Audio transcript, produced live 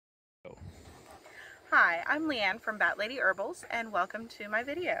Hi, I'm Leanne from Bat Lady Herbals, and welcome to my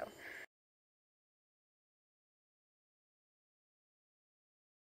video.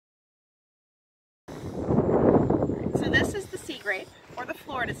 So this is the sea grape, or the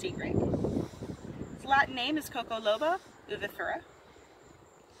Florida sea grape. Its Latin name is Cocoloba uvifera.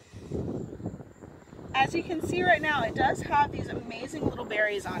 As you can see right now, it does have these amazing little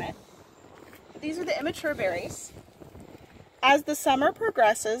berries on it. These are the immature berries. As the summer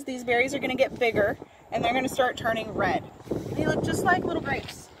progresses, these berries are going to get bigger and they're going to start turning red. They look just like little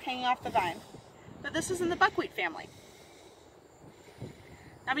grapes hanging off the vine. But this is in the buckwheat family.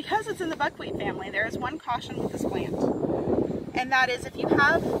 Now because it's in the buckwheat family, there is one caution with this plant. And that is if you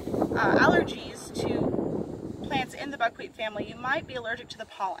have allergies to plants in the buckwheat family, you might be allergic to the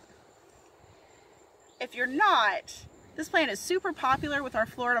pollen. If you're not, this plant is super popular with our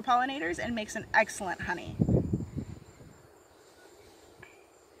Florida pollinators and makes an excellent honey.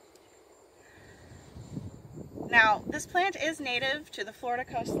 Now, this plant is native to the Florida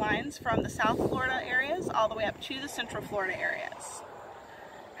coastlines from the South Florida areas all the way up to the Central Florida areas.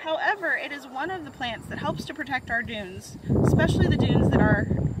 However, it is one of the plants that helps to protect our dunes, especially the dunes that are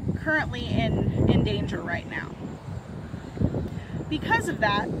currently in danger right now. Because of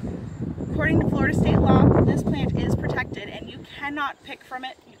that, according to Florida state law, this plant is protected and you cannot pick from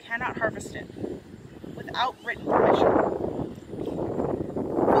it, you cannot harvest it without written permission.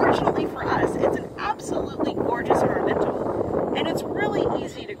 Fortunately for us, it's an absolutely gorgeous ornamental, and it's really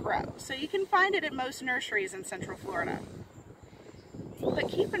easy to grow, so you can find it at most nurseries in Central Florida. But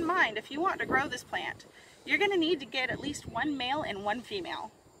keep in mind, if you want to grow this plant, you're going to need to get at least one male and one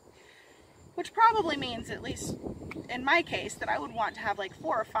female, which probably means, at least in my case, that I would want to have like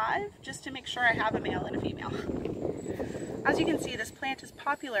 4 or 5 just to make sure I have a male and a female. As you can see, this plant is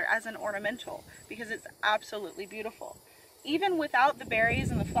popular as an ornamental because it's absolutely beautiful. Even without the berries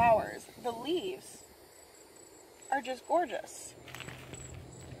and the flowers, the leaves are just gorgeous.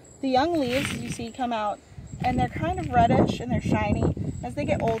 The young leaves, as you see, come out and they're kind of reddish and they're shiny. As they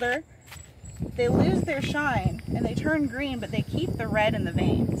get older, they lose their shine and they turn green, but they keep the red in the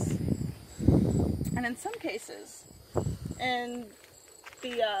veins. And in some cases, in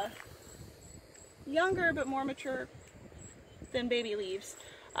the younger but more mature than baby leaves,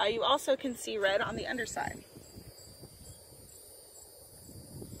 you also can see red on the underside.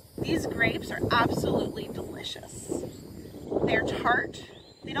 These grapes are absolutely delicious. They're tart.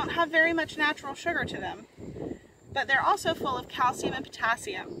 They don't have very much natural sugar to them, but they're also full of calcium and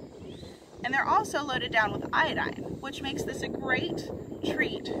potassium. And they're also loaded down with iodine, which makes this a great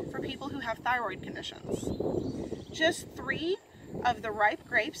treat for people who have thyroid conditions. Just 3 of the ripe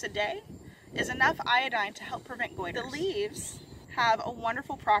grapes a day is enough iodine to help prevent goiters. The leaves have a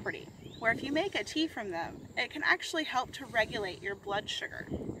wonderful property where if you make a tea from them, it can actually help to regulate your blood sugar.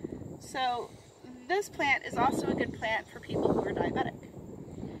 So this plant is also a good plant for people who are diabetic.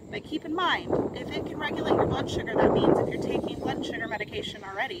 But keep in mind, if it can regulate your blood sugar, that means if you're taking blood sugar medication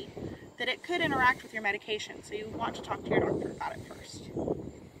already, that it could interact with your medication, so you want to talk to your doctor about it first.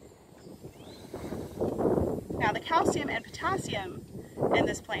 Now the calcium and potassium in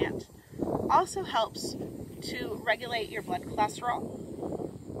this plant also helps to regulate your blood cholesterol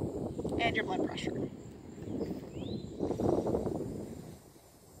and your blood pressure.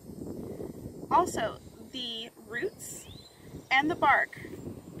 Also, the roots and the bark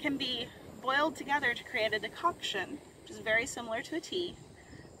can be boiled together to create a decoction, which is very similar to a tea,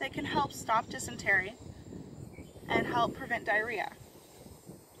 that can help stop dysentery and help prevent diarrhea.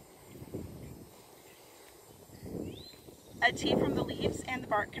 A tea from the leaves and the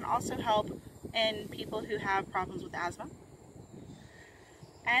bark can also help in people who have problems with asthma.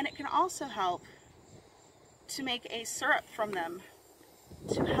 And it can also help to make a syrup from them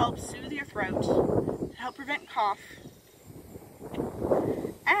to help soothe your throat, to help prevent cough.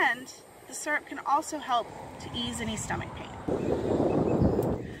 And the syrup can also help to ease any stomach pain.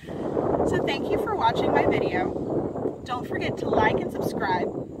 So thank you for watching my video. Don't forget to like and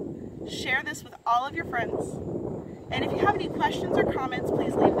subscribe. Share this with all of your friends. And if you have any questions or comments,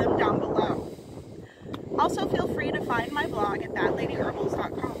 please leave them down below. Also feel free to find my blog at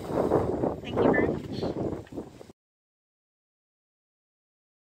batladyherbals.com.